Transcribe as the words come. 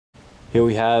Here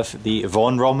we have the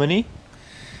Vosne Romanee.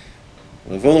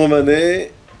 Vosne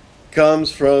Romanee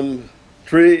comes from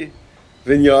 3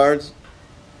 vineyards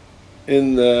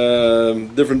in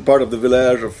different part of the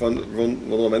village of Vosne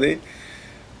Romanee.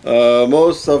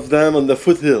 Most of them on the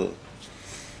foothill.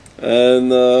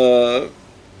 And Vosne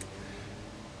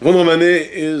Romanee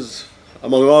is,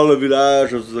 among all the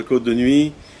villages of the Côte de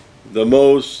Nuit, the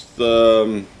most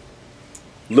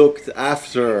looked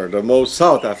after, the most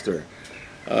sought after.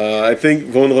 I think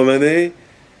Vosne Romanee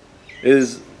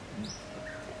is,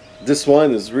 this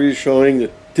wine is really showing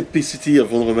the typicity of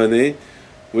Vosne Romanee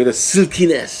with a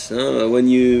silkiness. When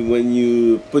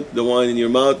you put the wine in your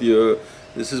mouth,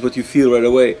 this is what you feel right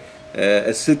away.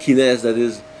 A silkiness that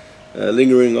is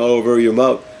lingering all over your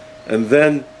mouth. And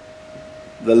then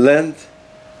the length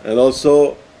and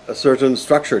also a certain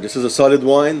structure. This is a solid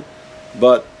wine,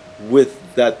 but with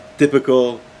that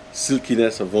typical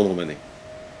silkiness of Vosne Romanee.